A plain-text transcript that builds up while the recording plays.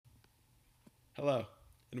Hello,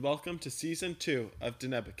 and welcome to Season 2 of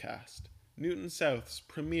Denebicast, Newton South's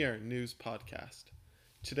premier news podcast.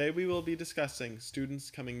 Today we will be discussing students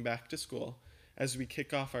coming back to school as we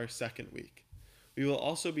kick off our second week. We will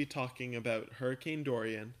also be talking about Hurricane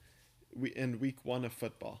Dorian in Week 1 of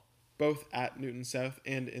football, both at Newton South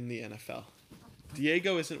and in the NFL.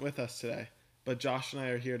 Diego isn't with us today, but Josh and I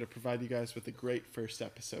are here to provide you guys with a great first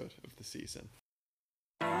episode of the season.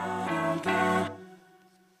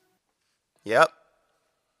 Yep.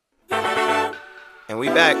 And we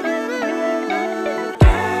back.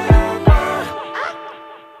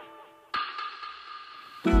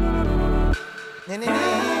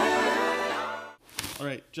 All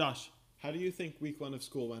right, Josh, how do you think Week 1 of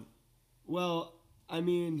school went? Well, I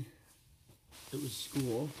mean, it was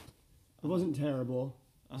school. It wasn't terrible.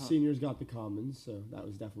 Seniors got the commons, so that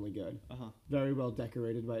was definitely good. Very well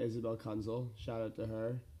decorated by Isabel Kunzel. Shout out to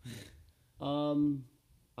her.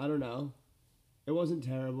 I don't know. It wasn't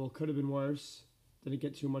terrible. Could have been worse. Didn't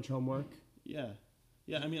get too much homework. Yeah,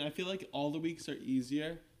 I mean, I feel like all the weeks are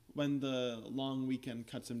easier when the long weekend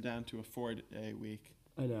cuts them down to a 4-day week.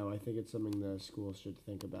 I know. I think it's something the schools should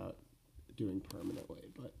think about doing permanently,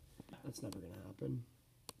 but that's never going to happen.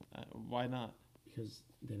 Why not? Because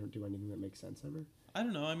they don't do anything that makes sense ever. I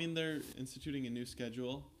don't know. I mean, they're instituting a new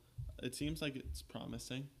schedule. It seems like it's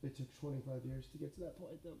promising. It took 25 years to get to that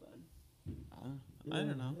point, though, Ben. I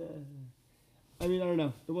don't know. I mean, I don't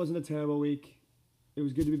know. It wasn't a terrible week. It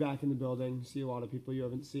was good to be back in the building, see a lot of people you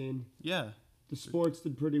haven't seen. Yeah. The sports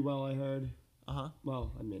did pretty well, I heard.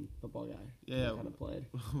 Well, I mean, football guy. Yeah. Kind of played.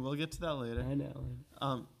 We'll get to that later. I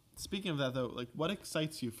know. Speaking of that, though, like, what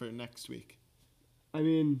excites you for next week? I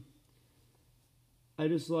mean, I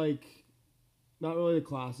just like, not really the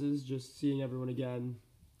classes, just seeing everyone again.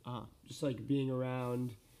 Just like being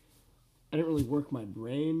around. I didn't really work my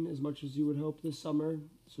brain as much as you would hope this summer,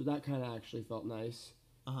 so that kind of actually felt nice.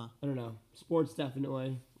 I don't know. Sports,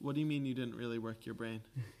 definitely. What do you mean you didn't really work your brain?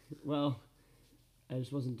 Well, I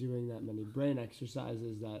just wasn't doing that many brain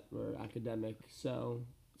exercises that were academic, so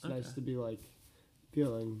it's nice to be, like,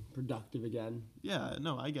 feeling productive again. Yeah,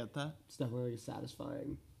 no, I get that. It's definitely, like, a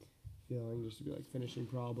satisfying feeling just to be, like, finishing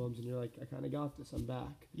problems, and you're like, I kind of got this, I'm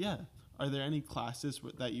back. Yeah. Are there any classes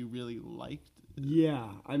that you really liked? Yeah,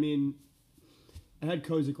 I mean, I had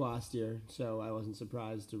Kozik last year, so I wasn't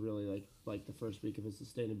surprised to really like the first week of his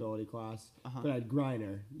sustainability class. But I had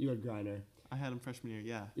Greiner. You had Greiner. I had him freshman year,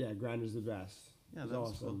 yeah. Yeah, Greiner's the best. Yeah, He's that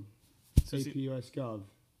was awesome. cool. AP US Gov.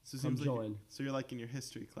 So Come join. So you're liking your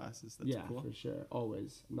history classes. That's cool. Yeah, for sure.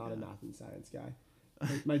 Always. I'm not a math and science guy.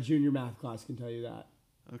 My junior math class can tell you that.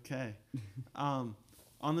 Okay. On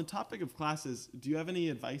the topic of classes, do you have any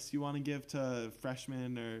advice you want to give to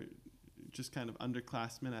freshmen or just kind of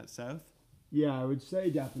underclassmen at South? Yeah, I would say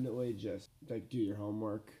definitely just, like, do your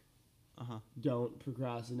homework. Don't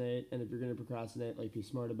procrastinate. And if you're going to procrastinate, like, be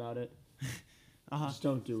smart about it. Just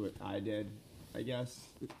don't do what I did, I guess.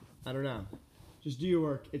 I don't know. Just do your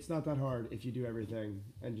work. It's not that hard if you do everything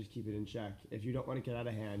and just keep it in check. If you don't want to get out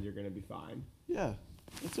of hand, you're going to be fine. Yeah,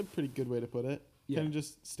 that's a pretty good way to put it. Yeah. Kind of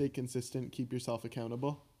just stay consistent, keep yourself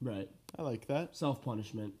accountable. Right. I like that.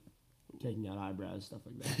 Self-punishment, taking out eyebrows, stuff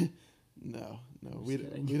like that. No, we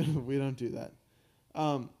don't do that.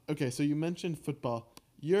 Okay, so you mentioned football.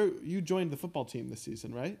 You joined the football team this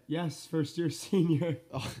season, right? Yes, first year senior.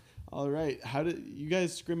 Oh, all right. How did you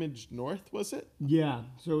guys scrimmage north? Was it? Yeah,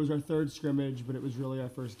 so it was our third scrimmage, but it was really our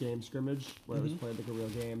first game scrimmage where it was played like a real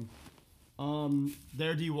game.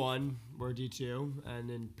 They're D1, we're D2,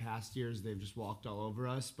 and in past years they've just walked all over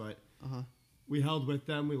us, but we held with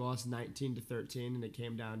them. We lost 19-13, and it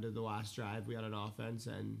came down to the last drive. We had an offense,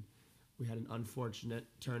 and we had an unfortunate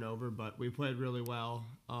turnover, but we played really well.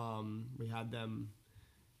 We had them,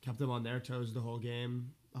 kept them on their toes the whole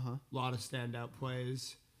game. A lot of standout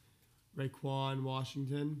plays. Raekwon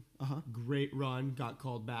Washington, great run, got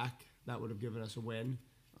called back. That would have given us a win.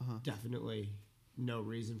 Definitely no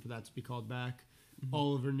reason for that to be called back.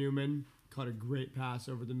 Oliver Newman caught a great pass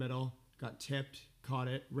over the middle, got tipped, caught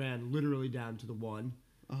it, ran literally down to the one.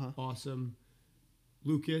 Awesome.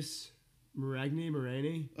 Lucas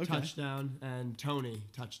Moragne, touchdown, and Tony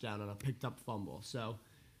touchdown on a picked up fumble. So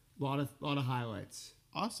a lot of highlights.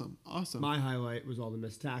 Awesome. My highlight was all the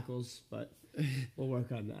missed tackles, but we'll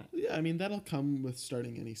work on that. Yeah, I mean, that'll come with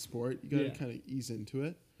starting any sport. You got to kind of ease into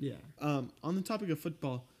it. Yeah. On the topic of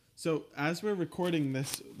football, so as we're recording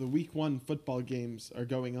this, the Week 1 football games are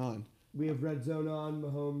going on. We have Red Zone on.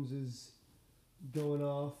 Mahomes is going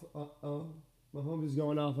off. Mahomes is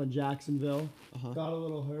going off on Jacksonville. Got a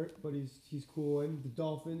little hurt, but he's cooling. The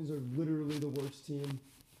Dolphins are literally the worst team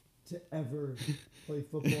to ever play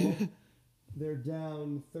football. They're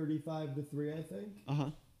down 35-3, I think,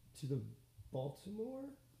 to the Baltimore.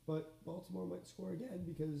 But Baltimore might score again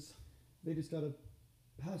because they just got a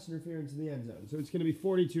pass interference in the end zone. So it's going to be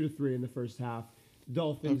 42-3 in the first half.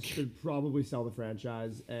 Dolphins should probably sell the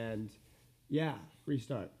franchise and, yeah,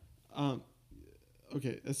 restart.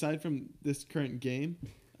 Okay, aside from this current game,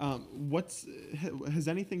 has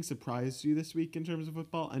anything surprised you this week in terms of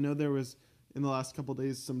football? I know there was, in the last couple of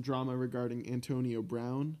days, some drama regarding Antonio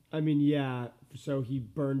Brown. I mean, yeah, so he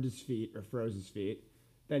burned his feet or froze his feet.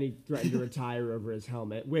 Then he threatened to retire over his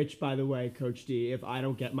helmet, which, by the way, Coach D, if I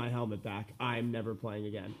don't get my helmet back, I'm never playing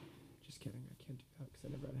again. Just kidding. I can't do that because I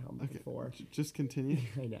never had a helmet before. Just continue.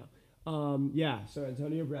 I know. Yeah, so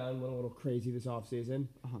Antonio Brown went a little crazy this offseason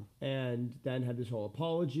and then had this whole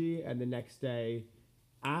apology, and the next day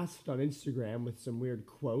asked on Instagram with some weird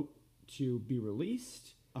quote to be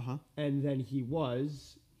released. And then he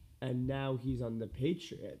was, and now he's on the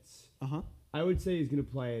Patriots. I would say he's going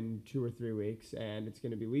to play in 2 or 3 weeks, and it's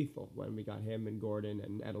going to be lethal when we got him and Gordon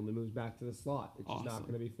and Edelman moves back to the slot. It's just not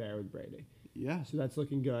going to be fair with Brady. Yeah. So that's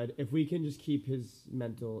looking good. If we can just keep his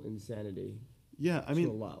mental insanity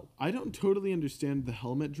low. I don't totally understand the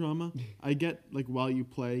helmet drama. I get, like, while you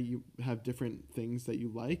play, you have different things that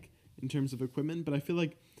you like in terms of equipment, but I feel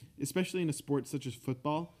like, especially in a sport such as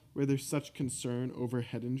football, where there's such concern over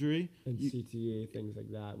head injury. And CTE, things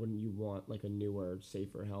like that. Wouldn't you want like a newer,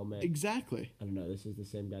 safer helmet? Exactly. I don't know. This is the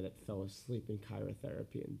same guy that fell asleep in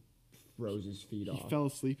chirotherapy and froze his feet off. He fell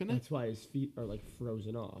asleep in it? That's why his feet are like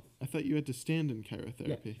frozen off. I thought you had to stand in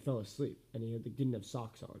chirotherapy. Yeah, he fell asleep and he didn't have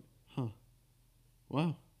socks on. Huh.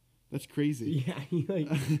 Wow. That's crazy. Yeah, he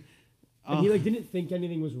didn't think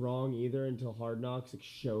anything was wrong either until Hard Knocks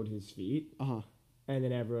showed his feet. And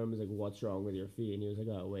then everyone was like, "What's wrong with your feet?" And he was like,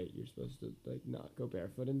 "Oh, wait, you're supposed to like not go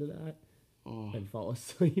barefoot into that and fall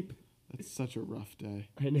asleep." That's such a rough day.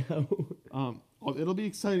 I know. It'll be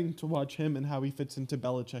exciting to watch him and how he fits into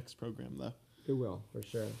Belichick's program, though. It will, for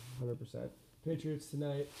sure, 100%. Patriots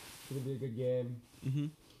tonight. It's gonna be a good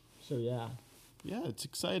game. So yeah. Yeah, it's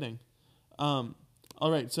exciting. All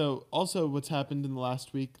right. So also, what's happened in the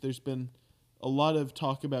last week? There's been a lot of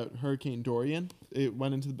talk about Hurricane Dorian. It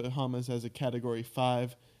went into the Bahamas as a Category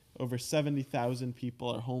 5. Over 70,000 people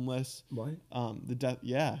are homeless. What? The death.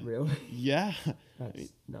 Yeah. Really? Yeah.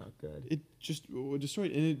 That's not good. It just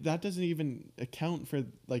destroyed, and that doesn't even account for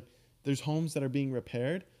like there's homes that are being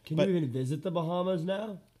repaired. Can you even visit the Bahamas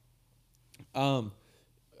now?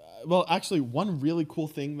 Well, actually, one really cool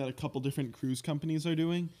thing that a couple different cruise companies are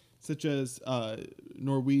doing, such as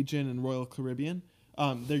Norwegian and Royal Caribbean,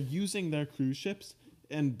 they're using their cruise ships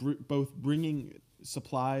and both bringing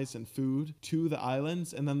supplies and food to the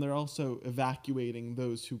islands, and then they're also evacuating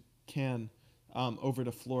those who can over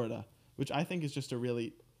to Florida, which I think is just a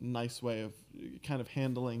really nice way of kind of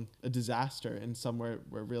handling a disaster in somewhere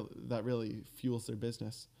where that really fuels their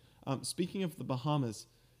business. Speaking of the Bahamas,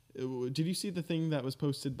 did you see the thing that was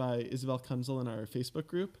posted by Isabel Kunzel in our Facebook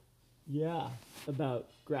group? Yeah, about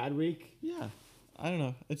grad week. Yeah, I don't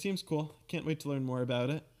know. It seems cool. Can't wait to learn more about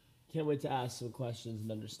it. Can't wait to ask some questions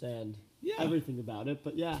and understand everything about it.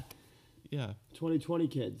 But yeah, 2020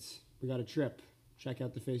 kids, we got a trip. Check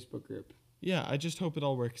out the Facebook group. Yeah, I just hope it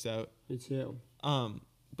all works out. Me too.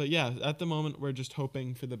 But yeah, at the moment we're just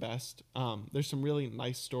hoping for the best. There's some really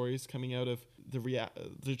nice stories coming out of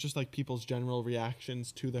there's just like people's general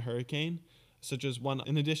reactions to the hurricane, such as one.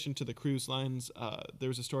 In addition to the cruise lines, there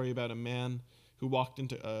was a story about a man who walked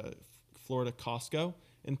into a Florida Costco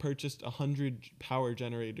and purchased 100 power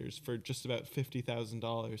generators for just about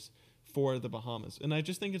 $50,000 for the Bahamas. And I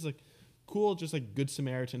just think it's like cool, just like Good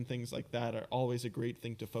Samaritan things like that are always a great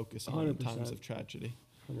thing to focus on 100%. in times of tragedy.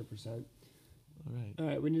 100%. All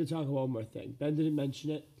right, we need to talk about one more thing. Ben didn't mention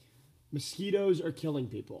it. Mosquitoes are killing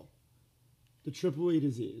people. The Triple E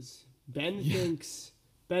disease. Ben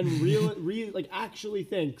actually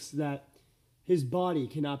thinks that his body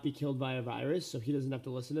cannot be killed by a virus, so he doesn't have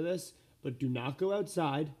to listen to this. But do not go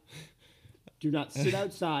outside. Do not sit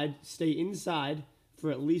outside. Stay inside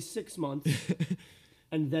for at least 6 months.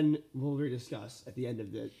 And then we'll rediscuss at the end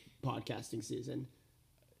of the podcasting season.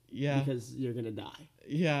 Yeah. Because you're going to die.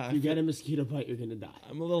 Yeah. If you get a mosquito bite, you're going to die.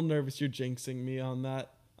 I'm a little nervous you're jinxing me on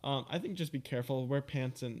that. I think just be careful. Wear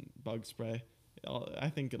pants and bug spray. I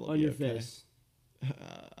think it'll be okay. On your face.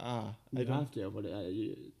 You have to. What are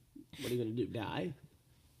you going to do? Die?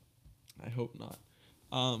 I hope not.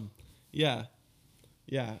 Yeah.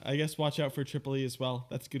 I guess watch out for Triple E as well.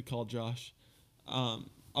 That's a good call, Josh. All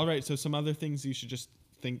right. So some other things you should just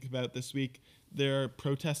think about this week. There are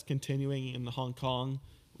protests continuing in Hong Kong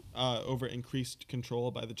over increased control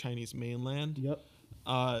by the Chinese mainland. Yep.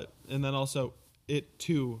 And then also, it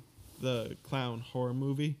too the clown horror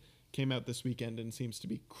movie, came out this weekend and seems to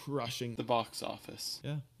be crushing the box office.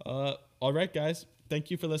 Yeah. All right, guys.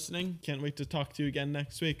 Thank you for listening. Can't wait to talk to you again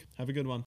next week. Have a good one.